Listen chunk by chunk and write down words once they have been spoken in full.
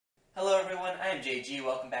I'm JG,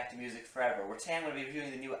 welcome back to Music Forever, where today I'm going to be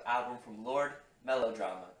reviewing the new album from Lorde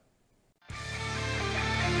Melodrama.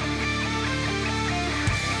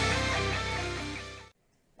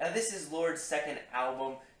 Now this is Lorde's second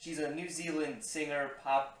album. She's a New Zealand singer,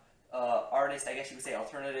 pop artist, I guess you could say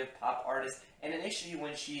alternative pop artist, and initially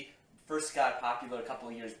when she first got popular a couple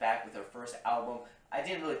of years back with her first album, I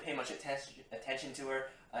didn't really pay much attention to her,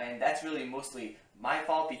 and that's really mostly my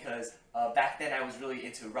fault because back then I was really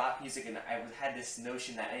into rock music, and I had this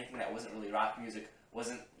notion that anything that wasn't really rock music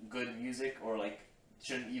wasn't good music, or like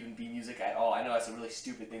shouldn't even be music at all. I know that's a really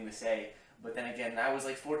stupid thing to say, but then again, I was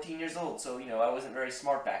like 14 years old, so I wasn't very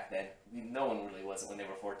smart back then. No one really was when they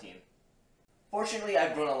were 14. Fortunately,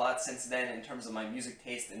 I've grown a lot since then in terms of my music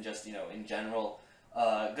taste and just, in general.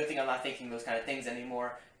 Good thing I'm not thinking those kind of things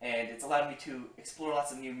anymore, and it's allowed me to explore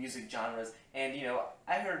lots of new music genres. And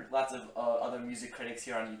I heard lots of other music critics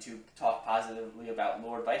here on YouTube talk positively about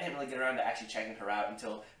Lorde, but I didn't really get around to actually checking her out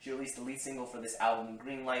until she released the lead single for this album,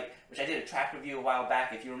 Green Light, which I did a track review a while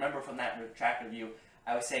back. If you remember from that track review,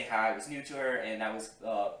 I was saying how I was new to her, and that was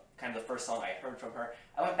kind of the first song I heard from her.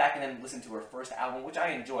 I went back and then listened to her first album, which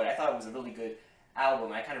I enjoyed. I thought it was a really good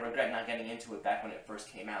album. I kind of regret not getting into it back when it first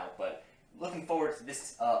came out, but looking forward to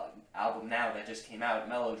this album now that just came out,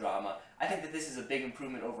 Melodrama. I think that this is a big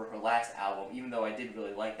improvement over her last album, even though I did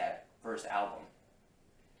really like that first album.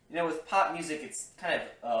 With pop music, it's kind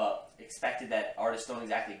of expected that artists don't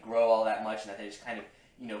exactly grow all that much, and that they just kind of,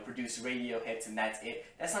 produce radio hits and that's it.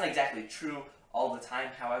 That's not exactly true all the time,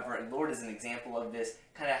 however, and Lorde is an example of this,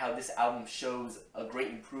 kind of how this album shows a great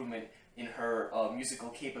improvement in her musical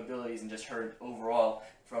capabilities and just her overall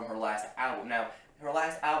from her last album. Now, her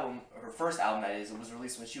last album, her first album that is, it was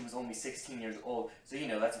released when she was only 16 years old, so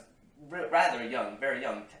that's rather young, very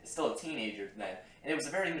young, still a teenager then, and it was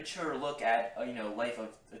a very mature look at, life of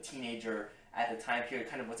a teenager at the time period,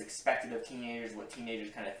 kind of what's expected of teenagers, what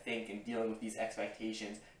teenagers kind of think, and dealing with these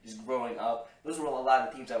expectations, just growing up. Those were a lot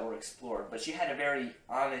of the themes that were explored, but she had a very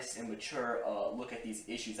honest and mature look at these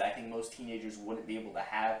issues that I think most teenagers wouldn't be able to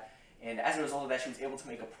have, and as a result of that, she was able to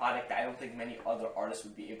make a product that I don't think many other artists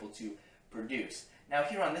would be able to produce. Now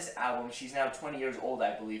here on this album, she's now 20 years old,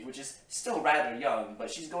 I believe, which is still rather young, but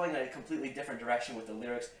she's going in a completely different direction with the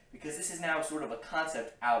lyrics, because this is now sort of a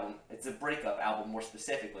concept album. It's a breakup album, more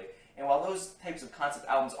specifically. And while those types of concept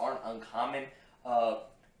albums aren't uncommon,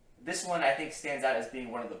 this one I think stands out as being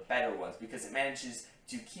one of the better ones, because it manages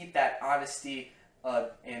to keep that honesty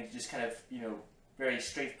and just kind of, very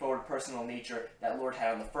straightforward personal nature that Lorde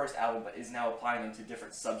had on the first album, but is now applying them to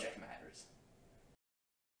different subject matters.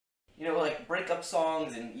 Like breakup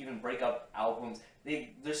songs and even breakup albums,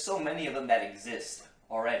 there's so many of them that exist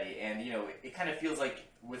already, and it kind of feels like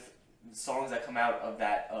with songs that come out of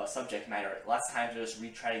that subject matter, lots of times they're just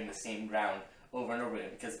retreading the same ground over and over again,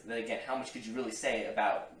 because then again, how much could you really say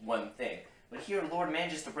about one thing? But here, Lorde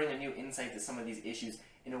manages to bring a new insight to some of these issues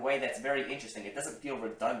in a way that's very interesting. It doesn't feel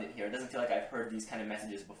redundant here. It doesn't feel like I've heard these kind of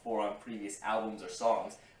messages before on previous albums or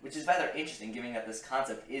songs, which is rather interesting, given that this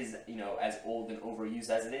concept is, as old and overused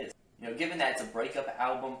as it is. Given that it's a breakup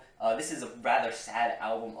album, this is a rather sad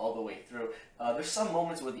album all the way through. There's some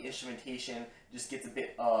moments where the instrumentation just gets a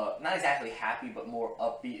bit, not exactly happy, but more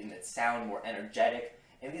upbeat in its sound, more energetic.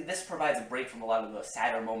 And this provides a break from a lot of the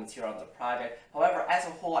sadder moments here on the project. However, as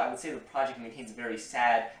a whole, I would say the project maintains a very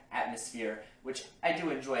sad atmosphere, which I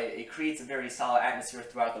do enjoy. It creates a very solid atmosphere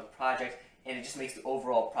throughout the project, and it just makes the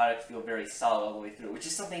overall product feel very solid all the way through, which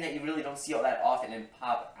is something that you really don't see all that often in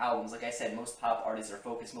pop albums. Like I said, most pop artists are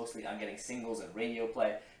focused mostly on getting singles and radio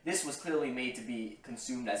play. This was clearly made to be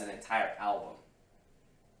consumed as an entire album.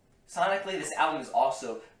 Sonically, this album is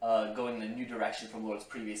also going in a new direction from Lorde's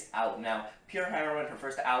previous album. Now, Pure Heroine, her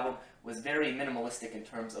first album, was very minimalistic in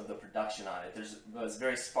terms of the production on it. There was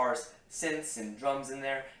very sparse synths and drums in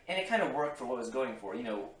there, and it kind of worked for what it was going for.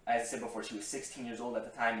 As I said before, she was 16 years old at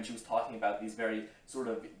the time, and she was talking about these very sort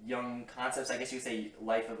of young concepts, I guess you could say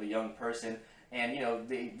life of a young person, and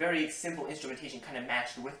the very simple instrumentation kind of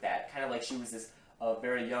matched with that, kind of like she was this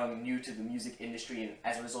very young, new to the music industry, and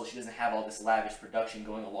as a result, she doesn't have all this lavish production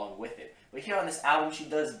going along with it. But here on this album, she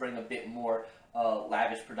does bring a bit more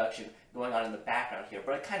lavish production going on in the background here,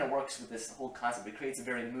 but it kind of works with this whole concept. It creates a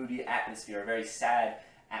very moody atmosphere, a very sad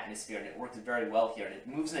atmosphere, and it works very well here, and it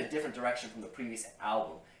moves in a different direction from the previous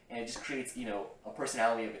album, and it just creates, a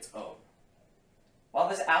personality of its own. While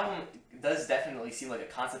this album does definitely seem like a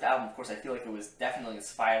concept album, of course, I feel like it was definitely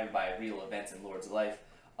inspired by real events in Lorde's life.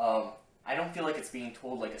 I don't feel like it's being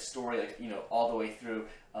told like a story, like, all the way through.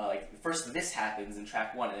 First this happens in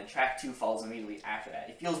track 1, and then track 2 follows immediately after that.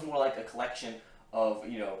 It feels more like a collection of,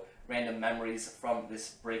 random memories from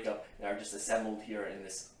this breakup that are just assembled here in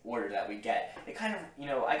this order that we get. It kind of,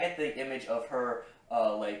 I get the image of her,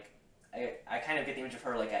 I kind of get the image of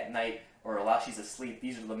her like at night or while she's asleep.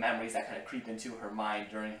 These are the memories that kind of creep into her mind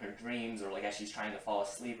during her dreams, or like as she's trying to fall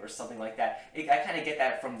asleep or something like that. I kind of get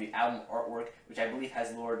that from the album artwork, which I believe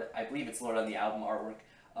has Lorde. I believe it's Lorde on the album artwork.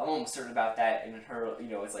 I'm almost certain about that. In her,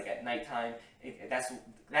 it's like at nighttime.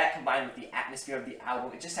 That combined with the atmosphere of the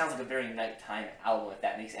album, it just sounds like a very nighttime album, if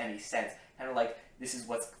that makes any sense. Kind of like this is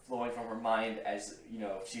what's flowing from her mind as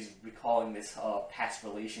she's recalling this past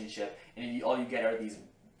relationship, and all you get are these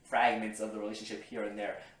fragments of the relationship here and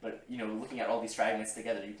there. But looking at all these fragments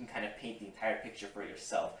together, you can kind of paint the entire picture for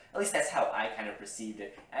yourself. At least that's how I kind of perceived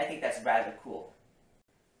it, and I think that's rather cool.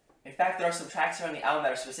 In fact, there are some tracks here on the album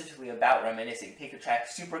that are specifically about reminiscing. Take the track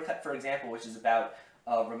Supercut, for example, which is about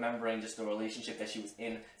remembering just the relationship that she was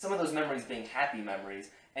in. Some of those memories being happy memories.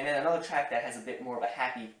 And then another track that has a bit more of a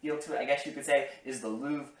happy feel to it, I guess you could say, is the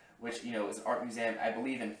Louvre, which, is an art museum, I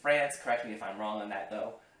believe, in France. Correct me if I'm wrong on that,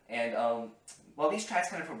 though. And while these tracks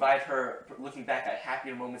kind of provide her looking back at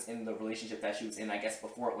happier moments in the relationship that she was in, I guess,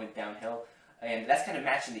 before it went downhill, and that's kind of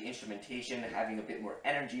matching the instrumentation, having a bit more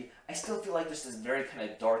energy, I still feel like there's this very kind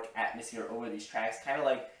of dark atmosphere over these tracks, kind of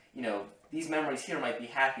like, these memories here might be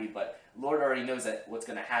happy, but Lorde already knows that what's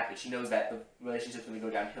going to happen. She knows that the relationship's going to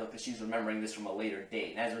go downhill because she's remembering this from a later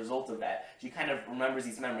date, and as a result of that, she kind of remembers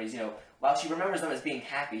these memories, while she remembers them as being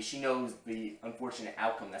happy, she knows the unfortunate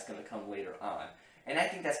outcome that's going to come later on. And I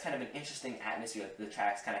think that's kind of an interesting atmosphere that the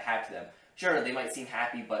tracks kind of have to them. Sure, they might seem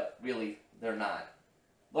happy, but really, they're not.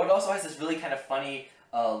 Lorde also has this really kind of funny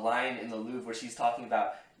line in the Louvre where she's talking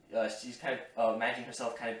about, she's kind of imagining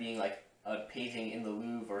herself kind of being like a painting in the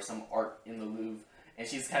Louvre or some art in the Louvre. And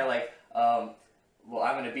she's kind of like, well,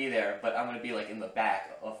 I'm going to be there, but I'm going to be like in the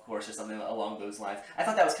back, of course, or something along those lines. I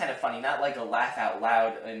thought that was kind of funny, not like a laugh out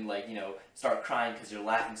loud and like, start crying because you're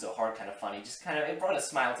laughing so hard kind of funny. Just kind of, it brought a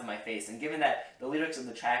smile to my face. And given that the lyrics of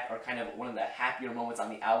the track are kind of one of the happier moments on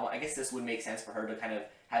the album, I guess this would make sense for her to kind of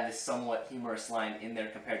have this somewhat humorous line in there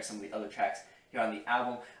compared to some of the other tracks here on the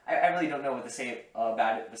album. I really don't know what to say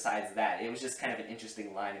about it besides that. It was just kind of an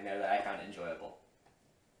interesting line in there that I found enjoyable.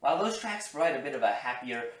 While those tracks provide a bit of a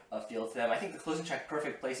happier feel to them, I think the closing track,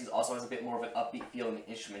 Perfect Places, also has a bit more of an upbeat feel in the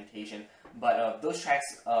instrumentation. But those tracks,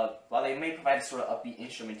 while they may provide a sort of upbeat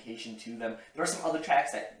instrumentation to them, there are some other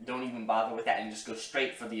tracks that don't even bother with that and just go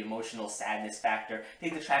straight for the emotional sadness factor.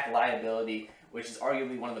 Take the track Liability, which is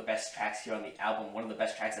arguably one of the best tracks here on the album, one of the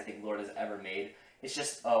best tracks I think Lorde has ever made. It's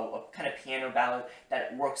just a kind of piano ballad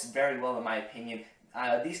that works very well in my opinion.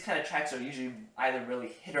 These kind of tracks are usually either really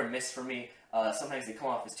hit or miss for me. Sometimes they come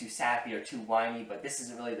off as too sappy or too whiny, but this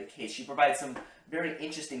isn't really the case. She provides some very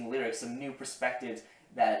interesting lyrics, some new perspectives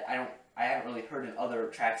that I haven't really heard in other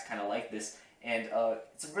tracks kind of like this, and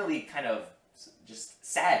it's a really kind of just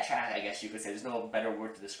sad track, I guess you could say. There's no better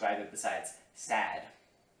word to describe it besides sad.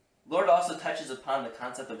 Lorde also touches upon the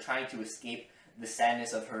concept of trying to escape the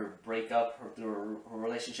sadness of her breakup, through her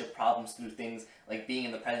relationship problems, through things like being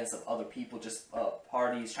in the presence of other people, just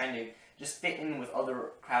parties, trying to just fit in with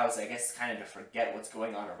other crowds, I guess, kind of to forget what's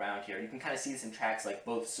going on around here. You can kind of see this in tracks like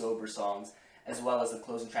both sober songs, as well as the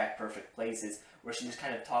closing track, Perfect Places, where she just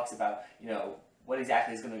kind of talks about, what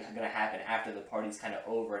exactly is going to happen after the party's kind of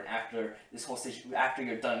over, and after this whole situation, after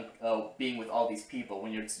you're done being with all these people,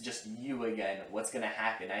 when you're just you again, what's going to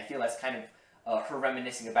happen? And I feel that's kind of her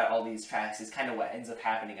reminiscing about all these tracks is kind of what ends up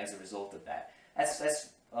happening as a result of that. That's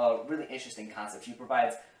a really interesting concept. She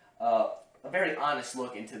provides a very honest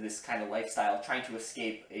look into this kind of lifestyle, trying to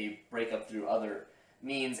escape a breakup through other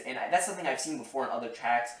means, and that's something I've seen before in other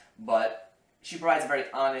tracks, but she provides a very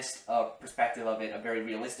honest perspective of it, a very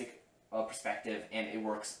realistic perspective, and it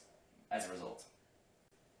works as a result.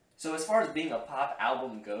 So as far as being a pop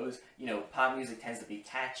album goes, pop music tends to be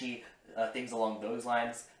catchy, things along those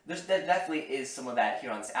lines. There definitely is some of that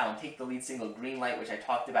here on this album. Take the lead single, Green Light, which I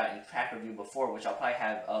talked about in the track review before, which I'll probably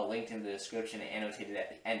have linked in the description and annotated at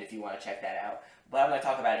the end if you want to check that out. But I'm going to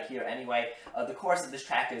talk about it here anyway. The chorus of this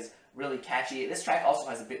track is really catchy. This track also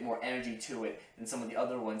has a bit more energy to it than some of the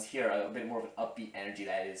other ones here, a bit more of an upbeat energy,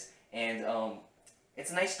 that is. And it's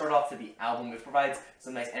a nice start off to the album. It provides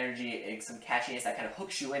some nice energy and some catchiness that kind of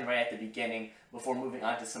hooks you in right at the beginning before moving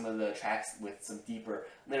on to some of the tracks with some deeper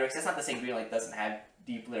lyrics. That's not to say Green Light doesn't have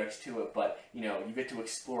deep lyrics to it, but you get to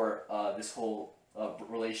explore this whole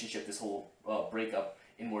relationship, this whole breakup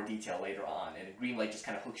in more detail later on, and Green Light just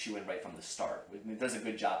kind of hooks you in right from the start. It does a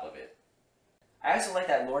good job of it. I also like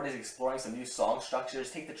that Lorde is exploring some new song structures.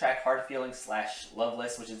 Take the track Hard Feelings /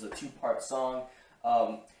 Loveless, which is a two-part song.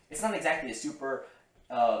 It's not exactly a super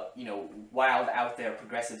you know, wild out there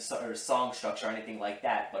progressive or song structure or anything like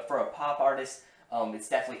that. But for a pop artist, it's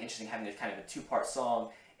definitely interesting having a kind of a two-part song.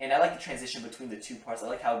 And I like the transition between the two parts. I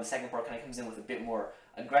like how the second part kind of comes in with a bit more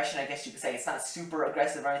aggression, I guess you could say. It's not super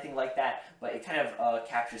aggressive or anything like that, but it kind of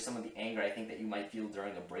captures some of the anger, I think, that you might feel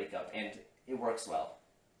during a breakup, and it works well.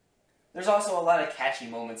 There's also a lot of catchy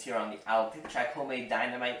moments here on the album. Take the track Homemade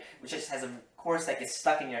Dynamite, which just has a chorus that gets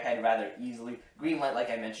stuck in your head rather easily. Green Light, like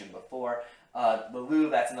I mentioned before. Baloo,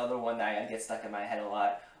 that's another one that I get stuck in my head a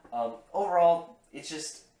lot. Overall, it's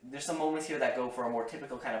just, there's some moments here that go for a more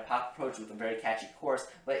typical kind of pop approach with a very catchy chorus,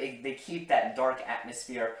 but they keep that dark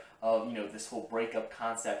atmosphere of, you know, this whole breakup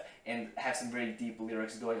concept and have some very deep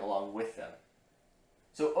lyrics going along with them.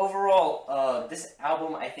 So overall, this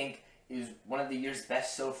album, I think, is one of the year's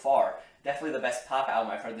best so far. Definitely the best pop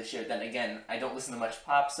album I've heard this year. Then again, I don't listen to much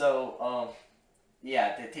pop, so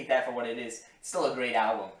yeah, take that for what it is. It's still a great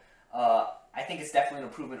album. I think it's definitely an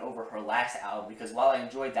improvement over her last album, because while I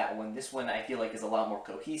enjoyed that one, this one I feel like is a lot more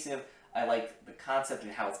cohesive. I like the concept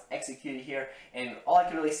and how it's executed here, and all I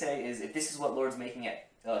can really say is if this is what Lorde's making at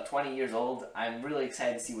 20 years old, I'm really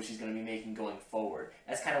excited to see what she's going to be making going forward.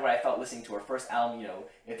 That's kind of what I felt listening to her first album. You know,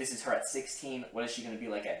 if this is her at 16, what is she going to be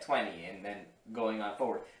like at 20, and then going on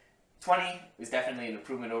forward. 20 is definitely an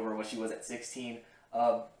improvement over what she was at 16,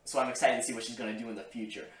 so I'm excited to see what she's going to do in the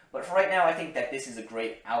future. But for right now, I think that this is a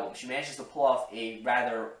great album. She manages to pull off a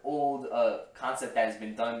rather old concept that has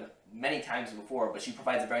been done many times before, but she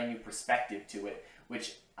provides a very new perspective to it,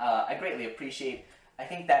 which I greatly appreciate. I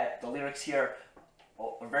think that the lyrics here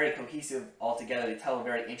are very cohesive altogether. They tell a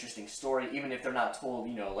very interesting story, even if they're not told,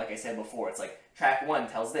 you know, like I said before, it's like track 1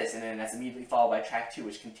 tells this, and then that's immediately followed by track 2,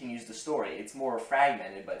 which continues the story. It's more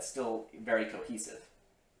fragmented, but still very cohesive.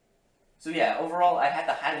 So yeah, overall, I'd have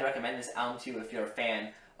to highly recommend this album to you if you're a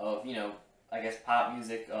fan of, you know, I guess pop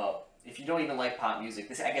music. If you don't even like pop music,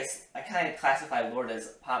 this, I guess, I kind of classify Lorde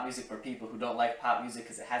as pop music for people who don't like pop music,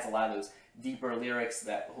 because it has a lot of those deeper lyrics,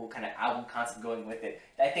 that whole kind of album concept going with it,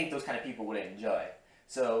 that I think those kind of people would enjoy.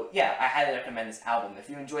 So yeah, I highly recommend this album. If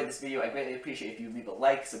you enjoyed this video, I greatly appreciate if you leave a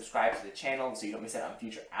like, subscribe to the channel so you don't miss out on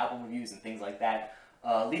future album reviews and things like that.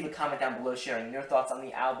 Leave a comment down below sharing your thoughts on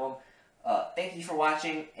the album. Thank you for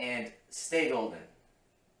watching, and stay golden.